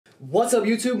What's up,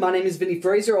 YouTube? My name is Vinny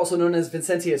Fraser, also known as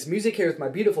Vincentius Music, here with my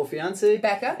beautiful fiance,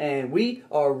 Becca. And we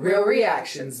are Real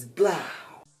Reactions. Blah.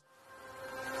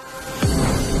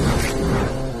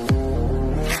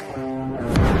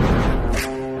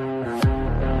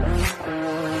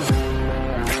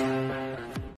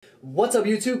 What's up,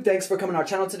 YouTube? Thanks for coming to our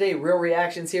channel today. Real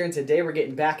Reactions here, and today we're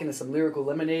getting back into some Lyrical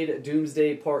Lemonade,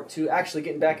 Doomsday Part 2. Actually,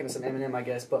 getting back into some Eminem, I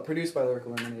guess, but produced by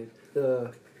Lyrical Lemonade.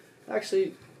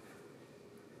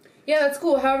 Yeah, that's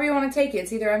cool. However you want to take it.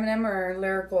 It's either Eminem or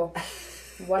Lyrical.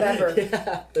 Whatever.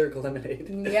 Yeah, Lyrical Lemonade.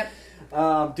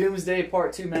 Yep. Doomsday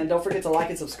Part 2, man. Don't forget to like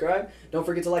and subscribe. Don't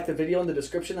forget to like the video in the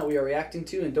description that we are reacting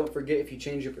to. And don't forget, if you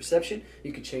change your perception,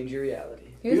 you can change your reality.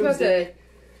 Doomsday.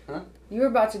 Huh? You were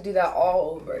about to do that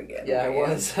all over again. Yeah, I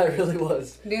was. I really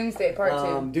was. Doomsday Part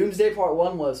 2. Doomsday Part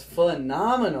 1 was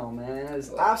phenomenal, man. It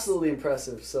was absolutely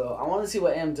impressive. So I want to see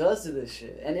what M does to this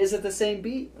shit. And is it the same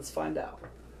beat? Let's find out.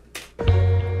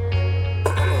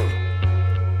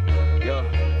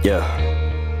 Yeah.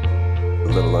 A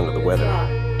little under the weather.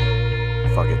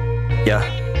 Fuck it. Yeah.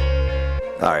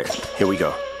 Alright, here we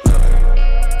go.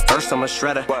 First I'm a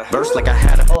shredder. Verse like I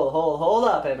had a. Hold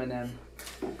up, Eminem.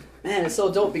 Man, it's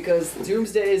so dope because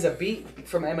Doomsday is a beat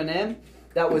from Eminem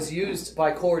that was used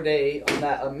by Corday on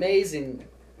that amazing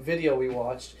video we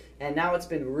watched. And now it's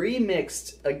been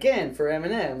remixed again for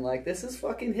Eminem. Like, this is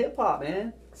fucking hip-hop,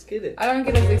 man. Let's get it. I don't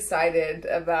get as excited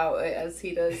about it as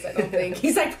he does, I don't think.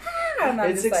 He's like, I'm not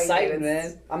It's exciting,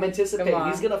 man. I'm anticipating.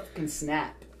 He's gonna fucking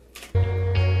snap.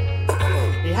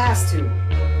 He has to.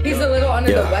 He's a little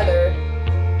under the weather.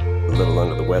 A little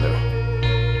under the weather.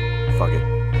 Fuck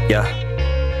it. Yeah.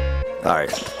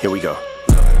 Alright, here we go.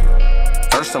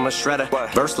 First I'm a shredder.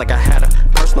 Verse like I had a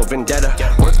personal vendetta.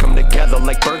 Words come together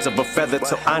like birds of a feather.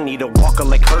 So I need a walker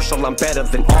like Herschel. I'm better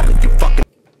than all of you fucking.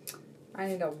 I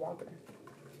need a walker.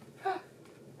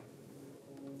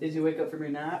 Did you wake up from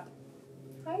your nap?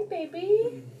 Hi,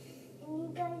 baby.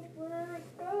 You guys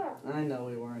weren't there. I know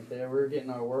we weren't there. We were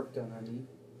getting our work done, honey.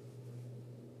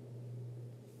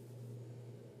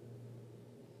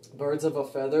 Birds of a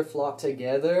feather flock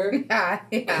together? Yeah.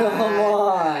 Come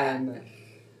on!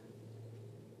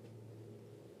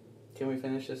 Can we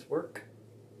finish this work?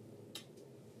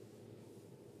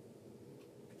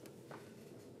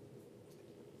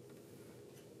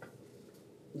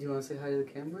 Do you want to say hi to the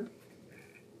camera?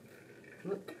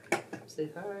 Look.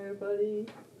 Say hi, buddy.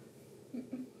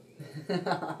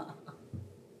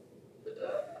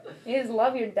 You just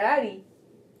love your daddy.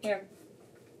 Here.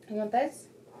 You want this?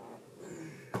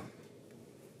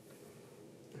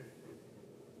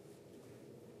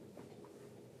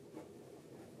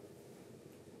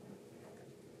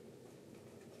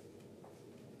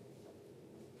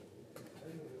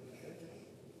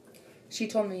 She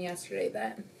told me yesterday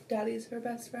that Daddy's her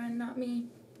best friend, not me.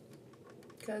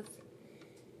 Because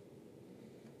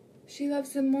she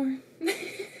loves him more.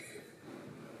 It's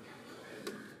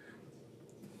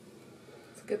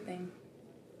a good thing.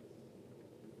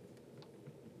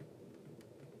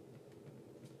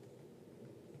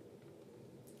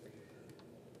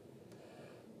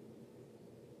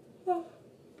 Oh.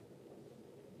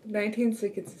 19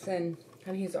 seconds in,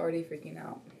 and he's already freaking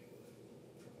out.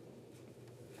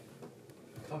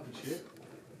 Talking shit.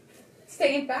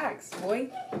 Stating facts, boy.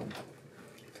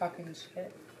 Talking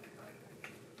shit.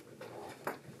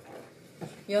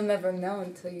 You'll never know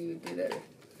until you do this.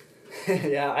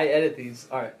 Yeah, I edit these.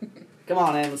 Alright. Come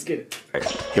on, man, let's get it. Alright,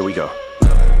 here we go.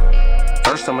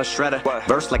 First I'm a shredder.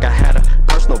 Verse like I had a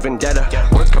personal vendetta.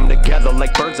 Words come together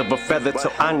like birds of a feather.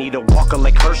 So I need a walker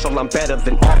like Herschel. I'm better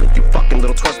than all of you fucking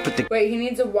little twerps put together. Wait, he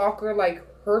needs a walker like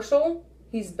Herschel?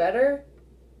 He's better?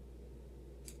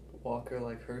 Walker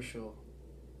like Herschel.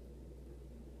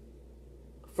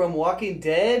 From Walking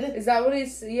Dead? Is that what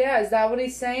he's... Yeah, is that what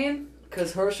he's saying?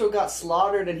 Because Herschel got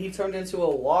slaughtered and he turned into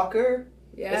a walker?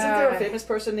 Yeah. Isn't there a famous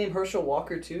person named Herschel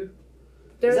Walker too?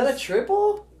 Is that a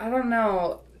triple? I don't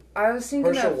know. I was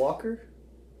thinking Herschel of... Walker?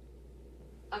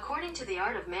 According to The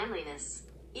Art of Manliness,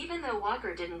 even though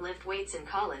Walker didn't lift weights in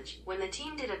college, when the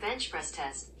team did a bench press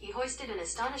test, he hoisted an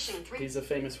astonishing 3... He's a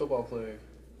famous football player.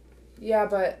 Yeah,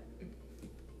 but...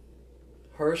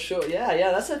 Herschel,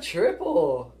 yeah, that's a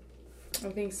triple. I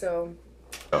think so.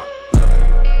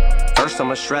 First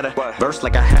I'm a shredder. Verse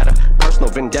like I had a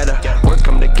personal vendetta. Words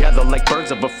come together like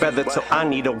birds of a feather. So I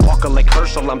need a walker like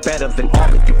Herschel. I'm better than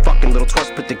all of you fucking little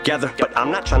twerps put together. But I'm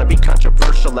not trying to be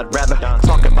controversial. I'd rather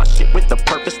talk about shit with the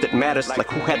purpose that matters. Like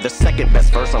who had the second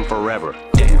best verse on Forever.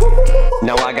 Damn.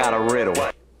 Now I got a riddle.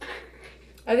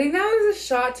 I think that was a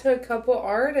shot to a couple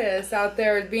artists out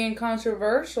there being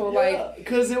controversial. Yeah,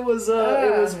 because it was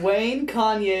Wayne,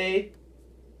 Kanye,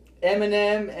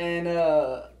 Eminem, and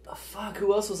Fuck,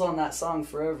 who else was on that song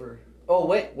Forever? Oh,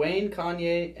 wait, Wayne,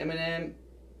 Kanye, Eminem,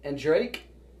 and Drake?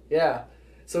 Yeah.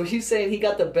 So he's saying he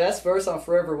got the best verse on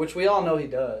Forever, which we all know he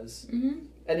does. Mm-hmm.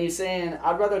 And he's saying,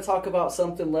 I'd rather talk about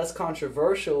something less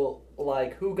controversial,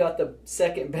 like who got the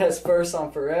second best verse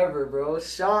on Forever, bro.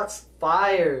 Shots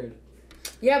fired.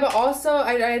 Yeah, but also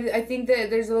I think that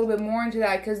there's a little bit more into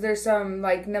that because there's some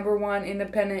like #1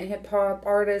 independent hip hop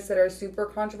artists that are super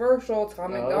controversial.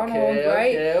 Tom McDonald,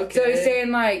 right? Okay. So he's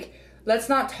saying like, let's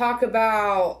not talk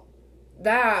about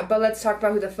that, but let's talk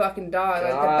about who the fucking dog,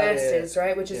 like the best is,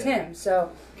 right? Which is him.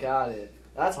 So got it.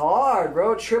 That's hard,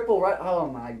 bro. Triple right. Oh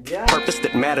my god. Purpose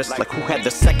that matters, like who had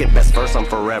the second best verse on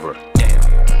Forever.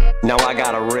 Now I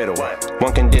got a riddle.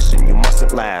 One condition, you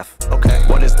mustn't laugh. Okay.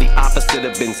 What is the opposite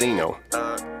of Benzino?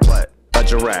 What? A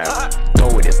giraffe.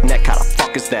 Go with his neck, how the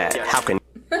fuck is that? How can...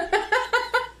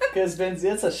 Because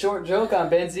it's a short joke on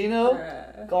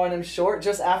Benzino, calling him short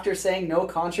just after saying no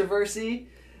controversy.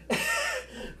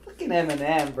 Fucking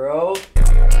Eminem, bro.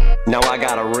 Now I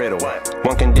got a riddle.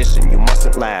 One condition, you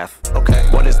mustn't laugh. Okay.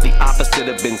 What is the opposite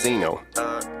of Benzino?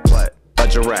 What? A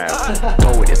giraffe.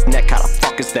 Go with his neck, how the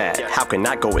fuck is that? How can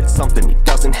I go with something he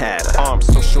doesn't have? Arms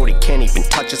so short he can't even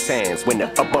touch his hands when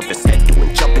they're above his head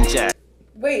doing jumping jacks.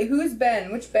 wait, who's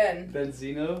Ben? Which Ben?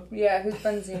 Benzino? Yeah, who's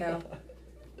Benzino?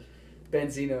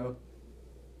 Benzino.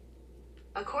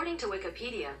 According to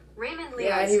Wikipedia, Raymond Leon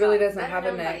Yeah, he really Scott, doesn't better have a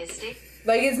known by neck. his state-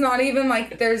 Like, it's not even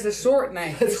like there's a short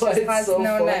neck. That's It why just it's has so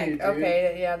no funny, neck. dude.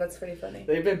 Okay, yeah, that's pretty funny.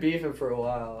 They've been beefing for a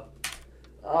while.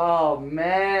 Oh,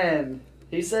 man.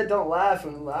 He said don't laugh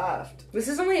and laughed. This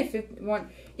is only a 51.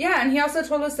 Yeah, and he also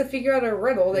told us to figure out a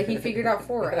riddle that he figured out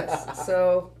for us.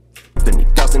 So. Then he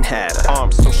doesn't have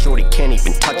arms so short he can't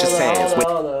even touch his hands.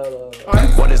 Hold on.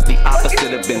 What is the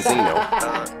opposite of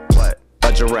Benzino? What?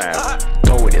 A giraffe.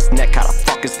 Go with his neck, how the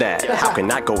fuck is that? How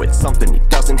can I go with something he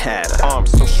doesn't have?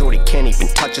 Arms so short he can't even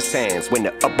touch his hands when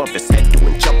they're above his head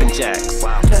doing jumping jacks.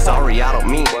 Sorry, I don't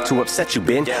mean to upset you,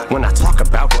 Ben. When I talk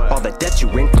about all the debt you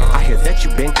in, I hear that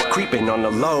you've been creeping on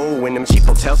the low when them cheap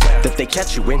hotels that they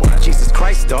catch you in. Jesus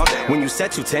Christ, dog, when you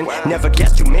said 210, never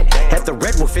guessed you meant at the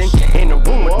Red Wolf Inn in a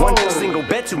room with one single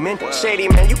bed, 2 men. Shady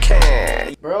man, you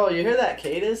can't. Bro, you hear that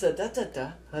cadence? A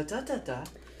da-da-da, a da-da-da.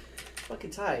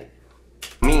 Fucking tight.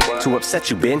 Me to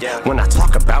upset you, Ben. When I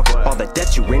talk about all the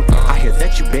debt you in, I hear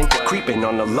that you've been creeping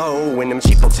on the low in them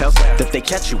cheap hotels that they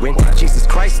catch you in. Jesus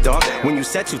Christ, dog, when you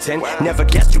said 210, never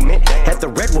guessed you meant at the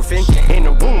Red Wolf Inn in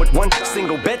a room with one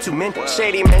single bed, 2 men.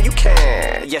 Shady man, you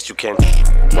can. Yes, you can.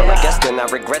 Well, I guess then I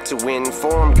regret to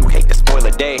inform you hate to spoil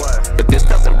a day, but this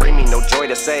doesn't bring me no joy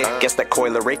to say. Guess that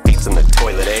Coiler Ray feeds in the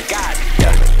toilet, eh? God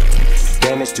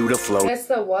damage to the flow. That's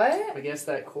the what? I guess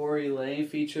that Corey Lane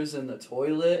features in the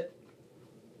toilet.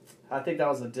 I think that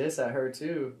was a diss at her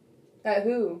too. At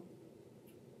who?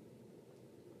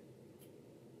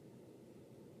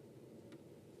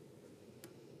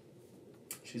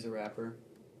 She's a rapper.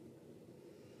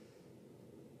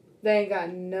 They ain't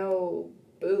got no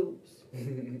boobs.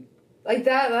 Like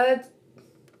that's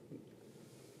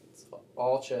It's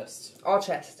all chest. all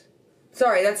chest.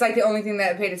 Sorry, that's like the only thing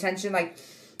that I paid attention. Like,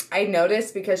 I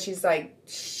noticed because she's like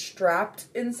strapped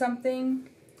in something.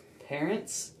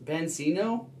 Parents?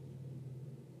 Benzino?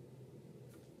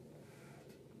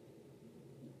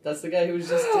 That's the guy who was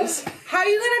just dissing. How are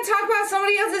you gonna talk about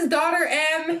somebody else's daughter,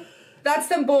 M? That's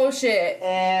some bullshit.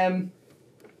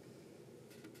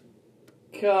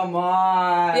 Come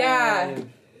on. Yeah.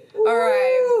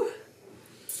 Alright.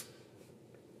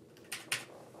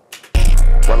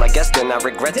 Well, I guess then I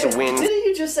regret to win. Didn't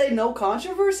you just say no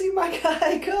controversy, my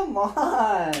guy? Come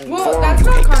on. Well, that's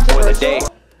not controversial.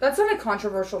 That's not a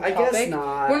controversial I topic. guess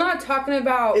not. We're not talking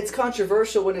about... It's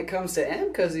controversial when it comes to M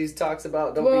because he talks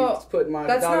about don't be putting my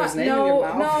that's daughter's not, name in your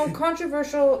mouth. No,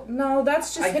 controversial... No,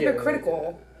 that's just I get it.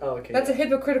 hypocritical. Oh, okay. That's a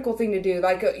hypocritical thing to do.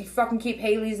 Like, you fucking keep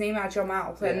Haley's name out your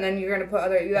mouth, and then you're gonna put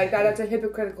other... Like, that's a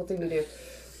hypocritical thing to do.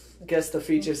 Guess the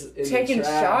features in Taking the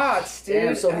trash. shots, dude.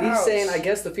 Damn, so he's Ouch. saying, I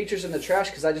guess the features in the trash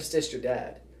because I just dissed your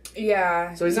dad.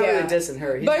 Yeah. So he's not really dissing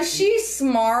her. But she's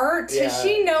smart. Yeah,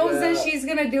 She knows that yeah. she's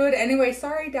gonna do it anyway.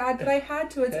 Sorry, Dad, but I had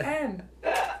to. It's M.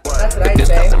 That's what I This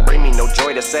say. doesn't bring me no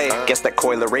joy to say. Guess that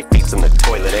Coiler Ray feeds in the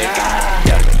toilet,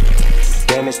 eh?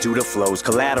 Damage to the flows,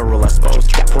 collateral, I suppose.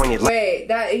 Pointed like. Wait,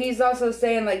 that he's also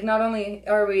saying like not only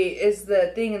is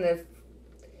the thing in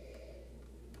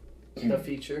The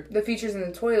feature. the features in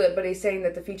the toilet, but he's saying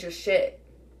that the feature's shit.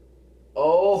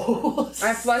 Oh.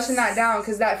 I'm flushing that down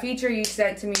because that feature you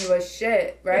sent to me was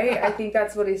shit, right? I think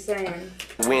that's what he's saying.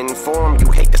 When form,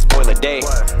 you hate to spoil a day.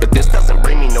 But this doesn't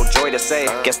bring me no joy to say.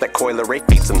 Guess that Coiler Ray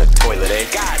feeds in the toilet, eh?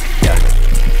 God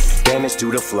Damage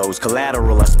due to flows,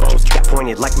 collateral I suppose.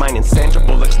 Pointed like mine in Sandra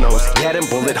Bullock's nose. Head and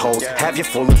bullet holes, have you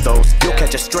full of those? You'll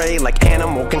catch a stray like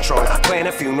animal control. Plan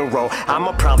a funeral,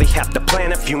 I'ma probably have to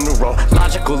plan a funeral.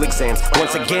 Logical exams,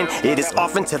 once again, it is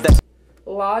often to the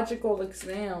Logical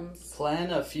exams.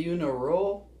 Plan a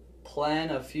funeral. Plan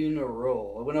a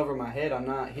funeral. It went over my head. I'm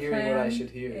not hearing what I should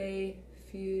hear. A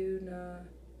funeral.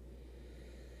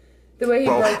 The way he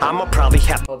broke it. I'ma probably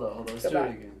have. Hold on. Let's do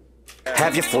it again.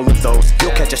 Have you full of those?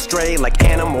 You'll catch a stray like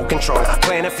animal control.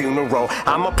 Plan a funeral,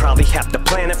 I'ma probably have to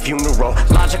plan a funeral.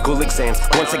 Logical exams,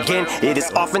 once again, it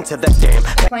is often to the damn.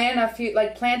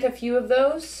 Plant a few of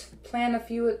those. Plan a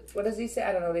few. What does he say?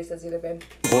 I don't know what he says either, babe.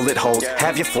 Bullet holes,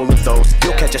 have you full of those?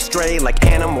 You'll catch a stray like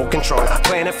animal control.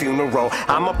 Plan a funeral,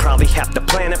 I'ma probably have to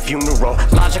plan a funeral.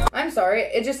 Logical. I'm sorry,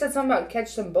 it just said something about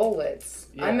catch some bullets.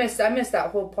 Yeah. I missed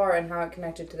that whole part and how it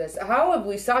connected to this. How have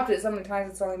we stopped it so many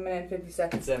times? It's only a minute and 50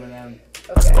 seconds. It's Eminem.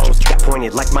 Okay.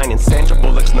 Pointed like mine in Sandra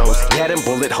Bullock's nose. Head and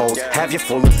bullet holes, have you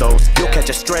full of those? You'll catch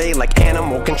a stray like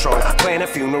animal control. Plan a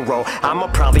funeral, I'ma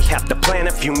probably have to plan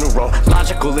a funeral.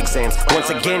 Logical exams, once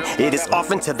again, it is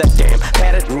often to the damn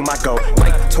padded room I go.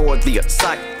 Right toward the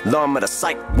asylum of the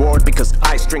psych ward. Because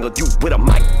I strangled you with a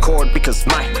mic cord. Because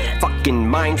my fucking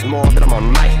mind's more than I'm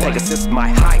on my Pegasus, my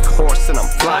high horse, and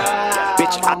I'm flying.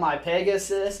 Bitch, I'm on my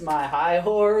Pegasus, my high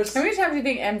horse. How many times do you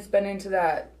think M's been into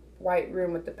that white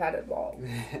room with the padded wall?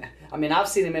 I mean, I've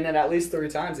seen him in it at least 3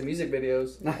 times in music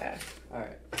videos. Yeah.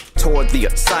 Alright. Toward the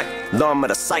asylum of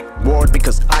the psych ward.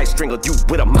 Because I strangled you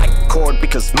with a mic cord.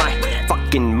 Because my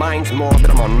fucking mind's more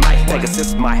than I'm on my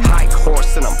Pegasus, my high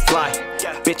horse, and I'm fly.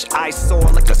 Bitch, I soar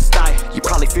like a sty. You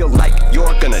probably feel like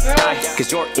you're gonna die.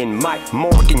 Cause you're in my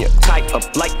morgue and you're tied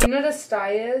up like a. You know what a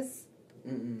sty is?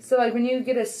 So like when you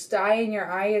get a sty in your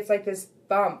eye, it's like this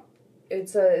bump.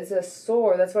 It's a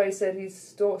sore. That's why he said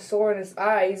he's sore in his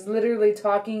eye. He's literally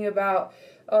talking about,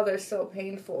 oh, they're so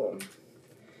painful.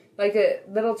 Like a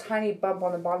little tiny bump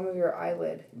on the bottom of your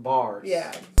eyelid. Bars.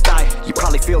 Yeah. You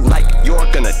probably feel like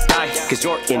you're gonna die. Cause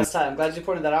you're in. That's tight. I'm glad you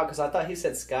pointed that out because I thought he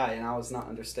said sky and I was not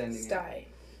understanding Sty.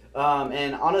 it.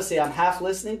 And honestly, I'm half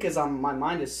listening because my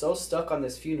mind is so stuck on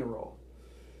this funeral.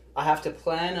 I have to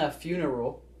plan a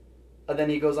funeral. And then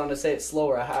he goes on to say it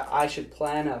slower. I should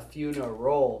plan a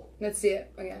funeral. Let's see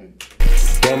it again.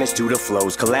 Damage due to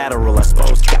flows, collateral I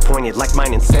suppose. Pointed like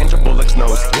mine in Sandra Bullock's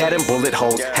nose. Head and bullet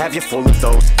holes, have you full of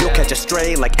those? You'll catch a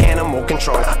stray like animal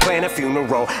control. Plan a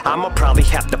funeral, I'ma probably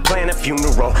have to plan a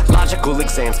funeral. Logical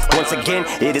exams, once again,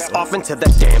 it is often to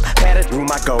the damn padded room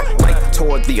I go. Right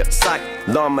toward the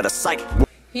asylum of the psych.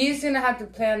 He's gonna have to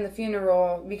plan the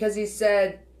funeral because he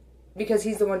said, because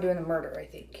he's the one doing the murder, I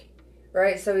think.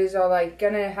 Right? So he's all like,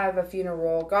 gonna have a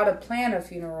funeral, gotta plan a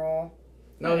funeral.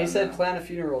 No, he said plan a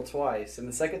funeral twice. And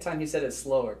the second time he said it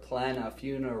slower. Plan a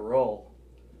funeral.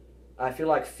 I feel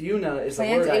like funa is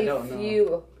a word I don't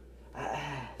know.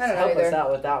 I don't know Help either. us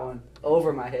out with that one.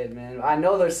 Over my head, man. I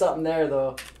know there's something there,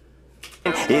 though.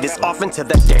 It is often to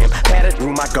the damn padded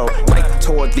room I go. Right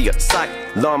toward the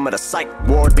asylum of the psych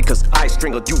ward. Because I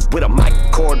strangled you with a mic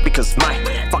cord. Because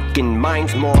my fucking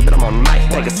mind's more than I'm on my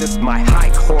Pegasus, my high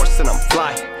horse, and I'm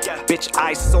fly. Bitch,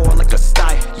 I soar like a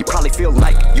sty. You probably feel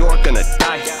like you're gonna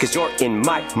die. Cause you're in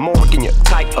my morgue and you're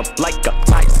tied up like a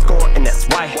tight score. And that's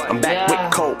why I'm back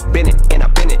with Cole Bennett. And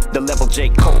I've been it, the level J.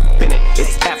 Cole Bennett.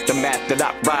 It's aftermath that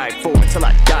I ride for till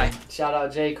I die. Shout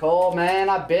out J. Cole, man.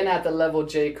 I've been at the level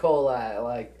J. Cole at,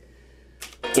 like.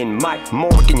 In my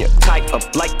morgue and you're tied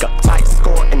up like a tight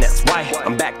score. And that's why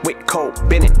I'm back with Cole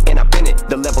Bennett. And I've been it,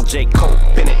 the level J. Cole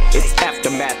Bennett. It's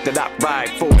aftermath that I ride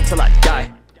for till I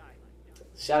die.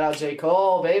 Shout out J.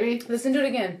 Cole, baby. Listen to it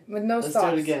again with no Let's stops.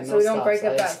 do it again. So No we don't stops. break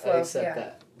up I that flow. accept Yeah.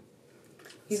 that.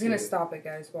 He's gonna stop it,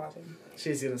 guys. Watch him.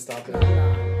 She's gonna stop it.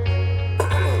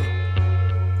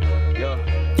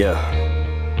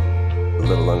 Yeah. A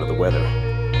little under the weather.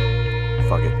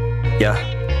 Fuck it. Yeah.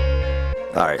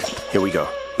 Alright, here we go.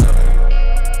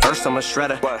 First I'm a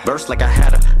shredder, verse like I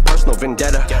had a personal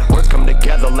vendetta. Words come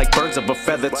together like birds of a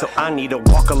feather. So I need a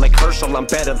walker like Herschel. I'm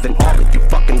better than all of you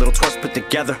fucking little twerps put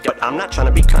together. But I'm not trying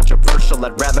to be controversial.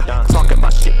 I'd rather talk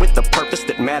about shit with the purpose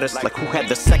that matters. Like who had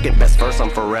the second best verse on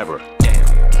Forever.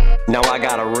 Now I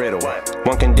got a riddle.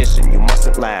 One condition, you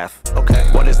mustn't laugh. Okay.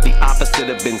 What is the opposite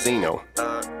of Benzino?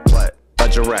 What? A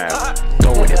giraffe.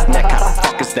 Go with his neck out of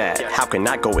fucking fuck is that? How can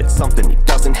I go with something he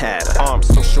doesn't have? Arms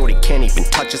so short he can't even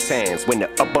touch his hands when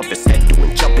they're above his head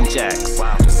doing jumping jacks.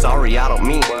 Sorry, I don't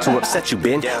mean to upset you,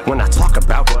 Ben. When I talk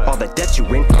about all the debt you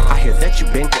in, I hear that you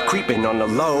been creeping on the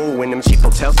low when them cheap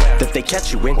hotels that they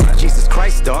catch you in. Jesus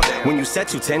Christ, dog, when you said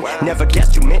 210, never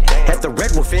guessed you meant at the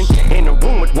Red Wolf Inn, in a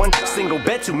room with one single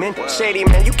bed, 2 men. Shady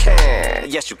man, you can,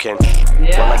 yes you can.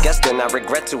 Well, I guess then I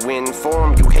regret to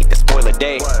inform you, hate to spoil a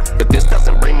day, but this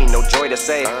doesn't bring me no joy to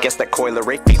say. Guess that coiler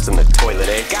rate feeds in the toilet,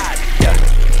 eh? God, yeah.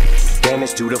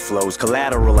 Damage to the flows,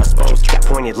 collateral I suppose.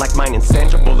 Pointed like mine in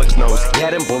Sandra Bullock's nose.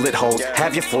 Head in bullet holes,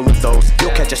 have you full of those.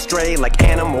 You'll catch a stray like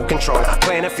animal control.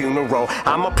 Plan a funeral,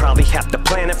 I'ma probably have to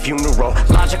plan a funeral.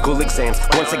 Logical exams,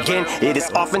 once again, it is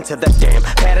off into the damn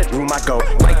padded room I go.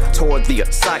 Right toward the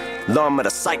asylum of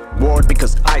the psych ward,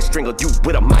 because I strangled you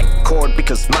with a mic cord.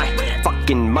 Because my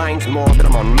fucking mind's more than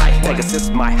I'm on my Pegasus,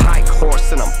 my high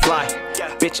horse, and I'm fly.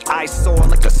 Bitch, I soar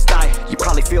like a sty. You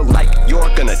probably feel like you're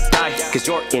gonna die, cause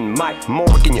you're in my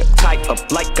morgue and you're tied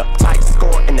up like a tight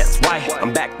score. And that's why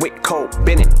I'm back with Cole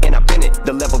Bennett, and I've been it,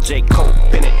 the level J. Cole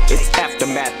Bennett. It's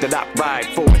aftermath that I ride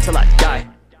for until I die.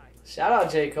 Shout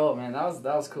out J. Cole, man. That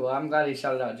was cool. I'm glad he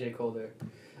shouted out J. Cole there.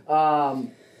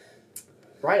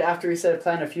 Right after he said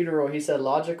plan a funeral, he said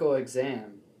logical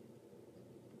exam.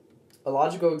 A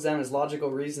logical exam is logical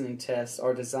reasoning tests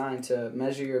are designed to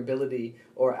measure your ability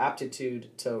or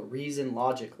aptitude to reason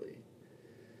logically.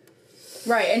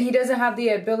 Right, and he doesn't have the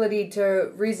ability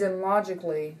to reason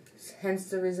logically.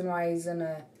 Hence the reason why he's in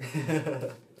a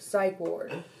psych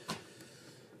ward.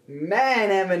 Man,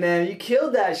 Eminem, you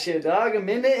killed that shit, dog.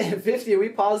 1:50, we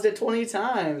paused it 20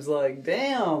 times. Like,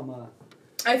 damn.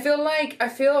 I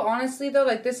feel honestly though,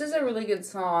 like this is a really good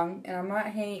song, and I'm not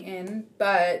hating,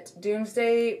 but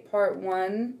Doomsday Part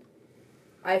 1,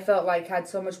 I felt like had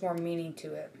so much more meaning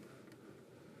to it.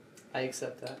 I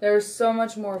accept that. There was so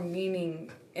much more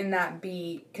meaning in that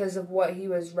beat because of what he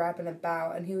was rapping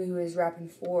about and who he was rapping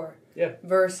for. Yeah.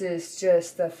 Versus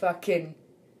just the fucking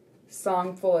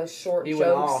song full of short He jokes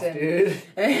went off, and dude.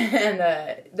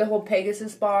 and the whole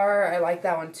Pegasus bar. I like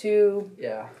that one too.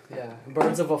 Yeah.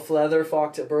 Birds of a feather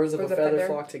flock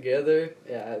together.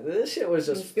 Yeah, this shit was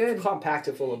just good.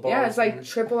 compacted full of bars. Yeah, it's like man.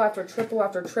 triple after triple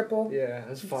after triple. Yeah,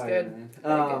 it's fire, good. man.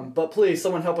 Good. But please,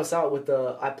 someone help us out with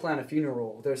the I plan a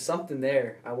funeral. There's something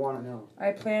there. I want to know.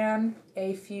 I plan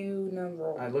a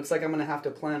funeral. It looks like I'm gonna have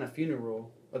to plan a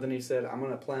funeral. But then he said I'm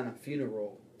gonna plan a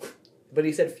funeral, but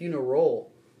he said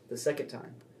funeral the second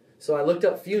time. So I looked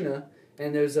up Funa,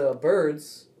 and there's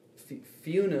birds.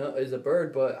 Funa is a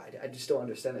bird, but I just don't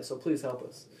understand it. So please help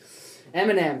us.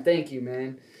 Eminem, thank you,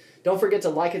 man. Don't forget to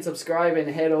like and subscribe and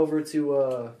head over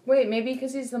to... Wait, maybe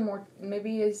because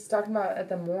maybe he's talking about at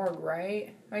the morgue,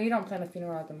 right? Oh, you don't plan a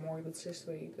funeral at the morgue. That's just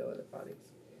where you go with the bodies.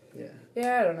 Yeah.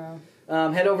 Yeah, I don't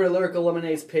know. Head over to Lyrical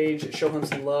Lemonade's page, show him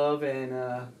some love, and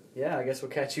yeah, I guess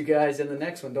we'll catch you guys in the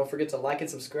next one. Don't forget to like and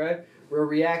subscribe. Real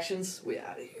reactions, we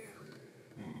out of here.